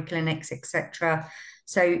into memory clinics, etc.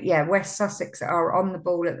 So yeah, West Sussex are on the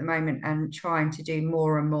ball at the moment and trying to do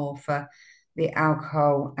more and more for the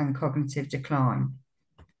alcohol and cognitive decline.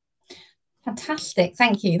 Fantastic,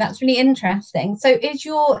 thank you. That's really interesting. So this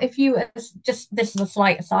is a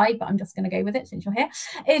slight aside, but I'm just going to go with it since you're here.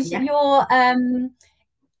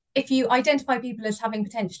 If you identify people as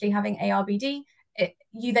potentially having ARBD,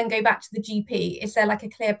 you then go back to the GP. Is there like a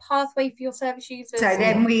clear pathway for your service users? So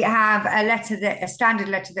then we have a standard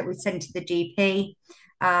letter that we send to the GP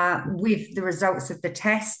with the results of the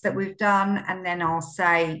tests that we've done, and then I'll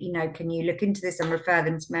say, you know, can you look into this and refer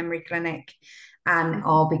them to memory clinic? And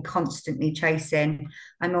I'll be constantly chasing.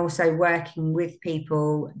 I'm also working with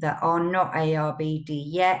people that are not ARBD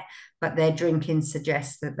yet, but their drinking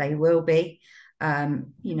suggests that they will be,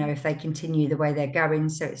 you know, if they continue the way they're going.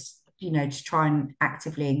 So it's, you know, to try and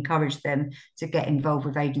actively encourage them to get involved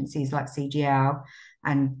with agencies like CGL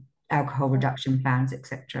and alcohol reduction plans,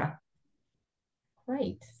 etc.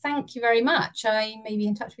 Great, thank you very much. I may be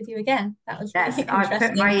in touch with you again. That was really interesting. I've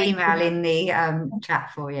put my email in the chat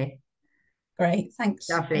for you. Great, thanks.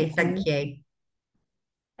 Lovely, thank you.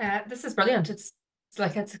 This is brilliant. It's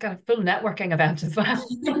like it's a kind of full networking event as well.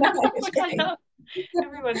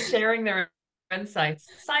 Everyone's sharing their insights.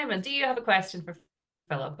 Simon, do you have a question for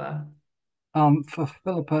Philippa? For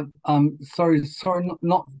Philippa, sorry,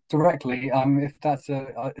 not directly. If that's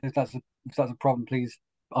a problem, please,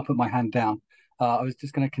 I'll put my hand down. I was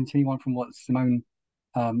just going to continue on from what Simone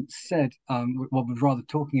said. What we're rather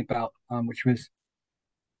talking about, which was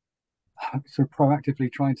sort of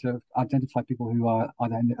proactively trying to identify people who are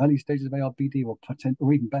either in the early stages of ARBD or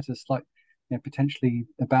even better, potentially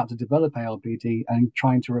about to develop ARBD, and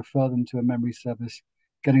trying to refer them to a memory service,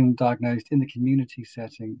 getting them diagnosed in the community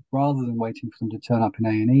setting rather than waiting for them to turn up in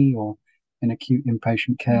A&E or in acute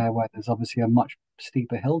inpatient care, where there's obviously a much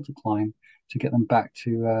steeper hill to climb to get them back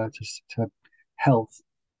to health.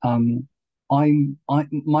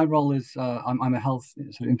 My role is I'm a health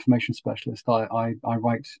sort of information specialist. I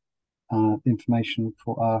write information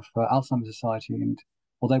for Alzheimer's Society, and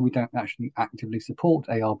although we don't actually actively support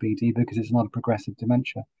ARBD because it's not a progressive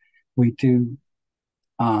dementia, we do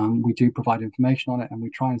provide information on it, and we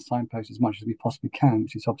try and signpost as much as we possibly can,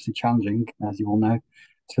 which is obviously challenging, as you all know,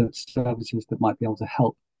 to services that might be able to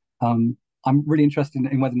help. I'm really interested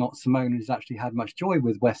in whether or not Simone has actually had much joy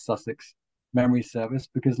with West Sussex Memory Service,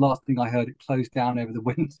 because last thing I heard, it closed down over the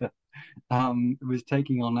winter. It was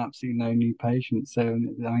taking on absolutely no new patients. So I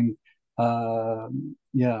mean,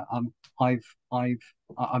 yeah, I'm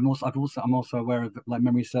also aware of like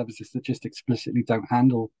memory services that just explicitly don't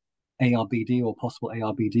handle ARBD or possible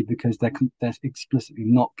ARBD because they're explicitly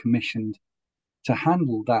not commissioned to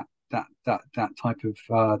handle that type of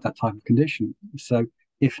condition. So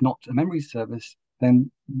if not a memory service,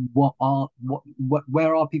 then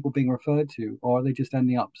where are people being referred to, or are they just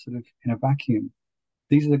ending up sort of in a vacuum?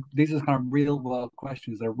 These are kind of real world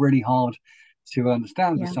questions that are really hard to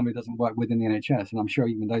understand for somebody who doesn't work within the NHS. And I'm sure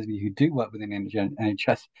even those of you who do work within the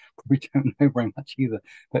NHS probably don't know very much either.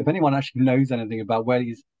 But if anyone actually knows anything about where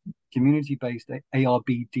these community-based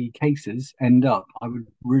ARBD cases end up, I would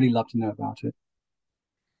really love to know about it.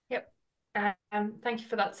 Yep. Thank you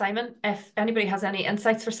for that, Simon. If anybody has any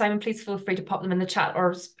insights for Simon, please feel free to pop them in the chat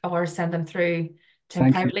or send them through to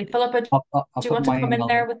him privately. Philippa, do you want to come in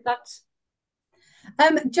there with that?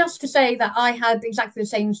 Just to say that I had exactly the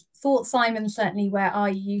same thought, Simon. Certainly where I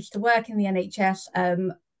used to work in the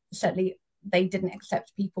NHS, certainly they didn't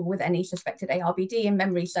accept people with any suspected ARBD in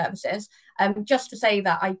memory services. Just to say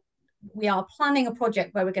that we are planning a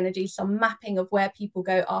project where we're going to do some mapping of where people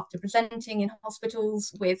go after presenting in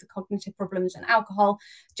hospitals with cognitive problems and alcohol,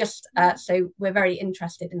 just so we're very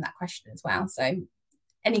interested in that question as well. So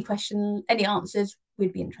any answers,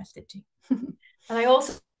 we'd be interested to. And I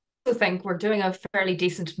also think we're doing a fairly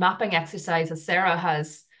decent mapping exercise, as Sarah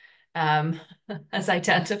has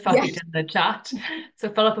identified in the chat. So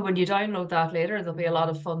Philippa, when you download that later, there'll be a lot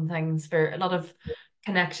of fun things, for a lot of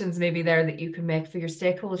connections maybe there that you can make for your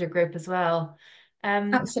stakeholder group as well.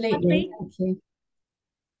 Absolutely. Thank you.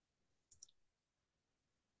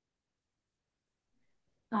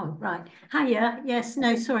 Oh, right. Hiya. Yes,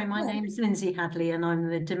 no, sorry, my name's Lindsay Hadley and I'm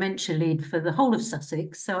the dementia lead for the whole of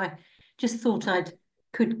Sussex. So I just thought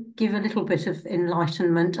could give a little bit of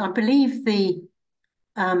enlightenment. I believe the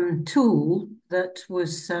tool that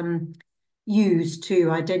was used to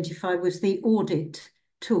identify was the audit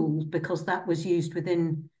tool, because that was used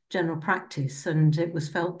within general practice and it was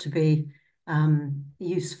felt to be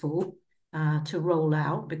useful to roll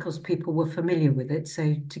out because people were familiar with it.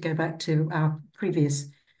 So to go back to our previous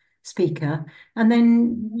speaker, and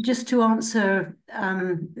then just to answer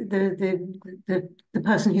the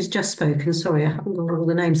person who's just spoken, sorry, I haven't got all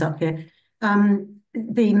the names up here.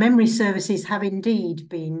 The memory services have indeed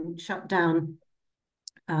been shut down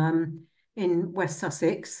in West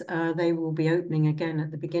Sussex. They will be opening again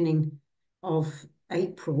at the beginning of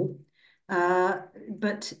April.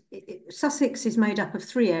 But Sussex is made up of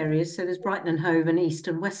 3 areas. So there's Brighton and Hove and East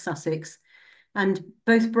and West Sussex. And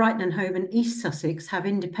both Brighton and Hove and East Sussex have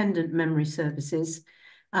independent memory services,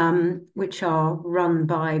 which are run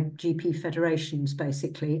by GP federations,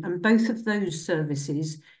 basically. And both of those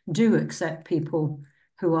services do accept people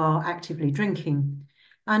who are actively drinking.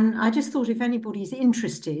 And I just thought if anybody's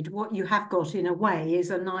interested, what you have got in a way is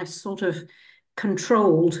a nice sort of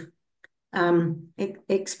controlled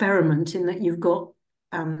experiment, in that you've got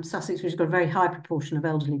Sussex, which has got a very high proportion of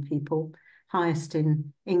elderly people, highest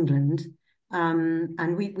in England.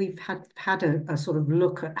 And we've had a sort of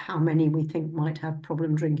look at how many we think might have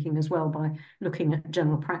problem drinking as well, by looking at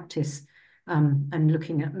general practice and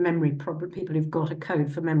looking at memory problem, people who've got a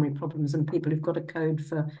code for memory problems and people who've got a code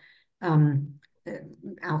for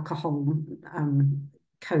alcohol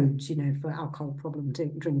codes, you know, for alcohol problem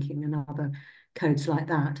drinking and other codes like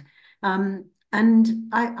that. And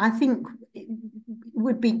I think it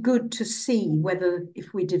would be good to see whether,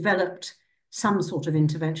 if we developed some sort of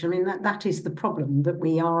intervention, I mean, that is the problem, that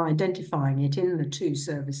we are identifying it in the 2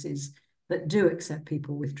 services that do accept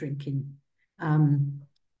people with drinking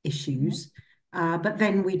issues, but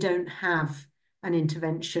then we don't have an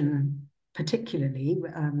intervention particularly.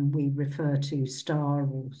 We refer to STAR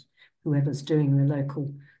or whoever's doing the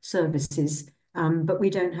local services, but we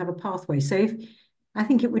don't have a pathway. So I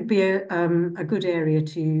think it would be a good area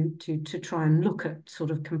to try and look at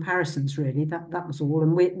sort of comparisons, really. That was all.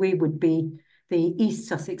 And we would be the East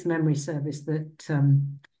Sussex Memory Service that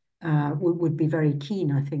would be very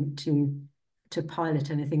keen, I think, to pilot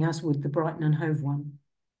anything, as would the Brighton and Hove one.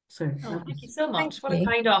 So thank you so much. What a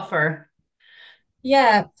kind offer.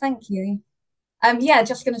 Yeah, thank you. Yeah,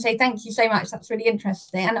 just going to say thank you so much. That's really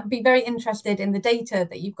interesting. And I'd be very interested in the data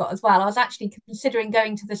that you've got as well. I was actually considering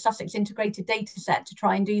going to the Sussex Integrated Data Set to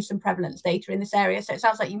try and do some prevalence data in this area. So it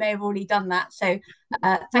sounds like you may have already done that. So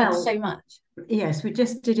thanks so much. Yes, we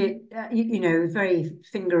just did it, very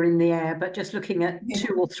finger in the air, but just looking at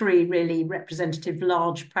 2 or 3 really representative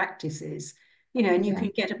large practices, and you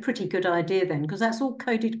can get a pretty good idea then, because that's all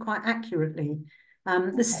coded quite accurately.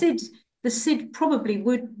 The SID probably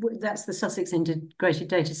would, that's the Sussex Integrated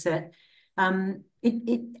Data Set.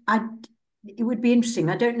 It would be interesting.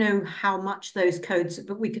 I don't know how much those codes,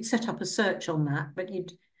 but we could set up a search on that, but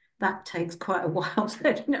that takes quite a while.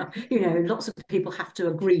 So, lots of people have to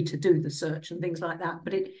agree to do the search and things like that.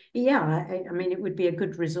 But I mean, it would be a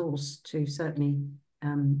good resource to certainly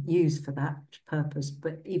use for that purpose,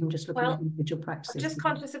 but even just looking at individual practices. I'm just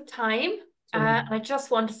conscious of time. And I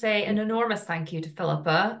just want to say an enormous thank you to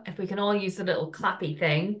Philippa. If we can all use a little clappy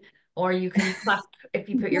thing, or you can clap if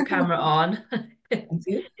you put your camera on. Thank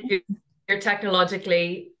you. If you're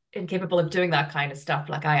technologically incapable of doing that kind of stuff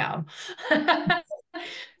like I am.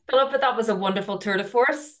 Philippa, that was a wonderful tour de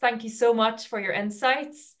force. Thank you so much for your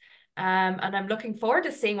insights. And I'm looking forward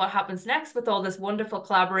to seeing what happens next with all this wonderful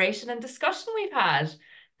collaboration and discussion we've had.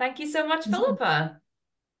 Thank you so much, Philippa.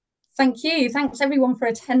 Thank you. Thanks everyone for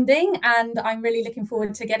attending. And I'm really looking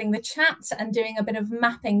forward to getting the chat and doing a bit of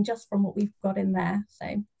mapping just from what we've got in there.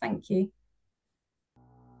 So thank you.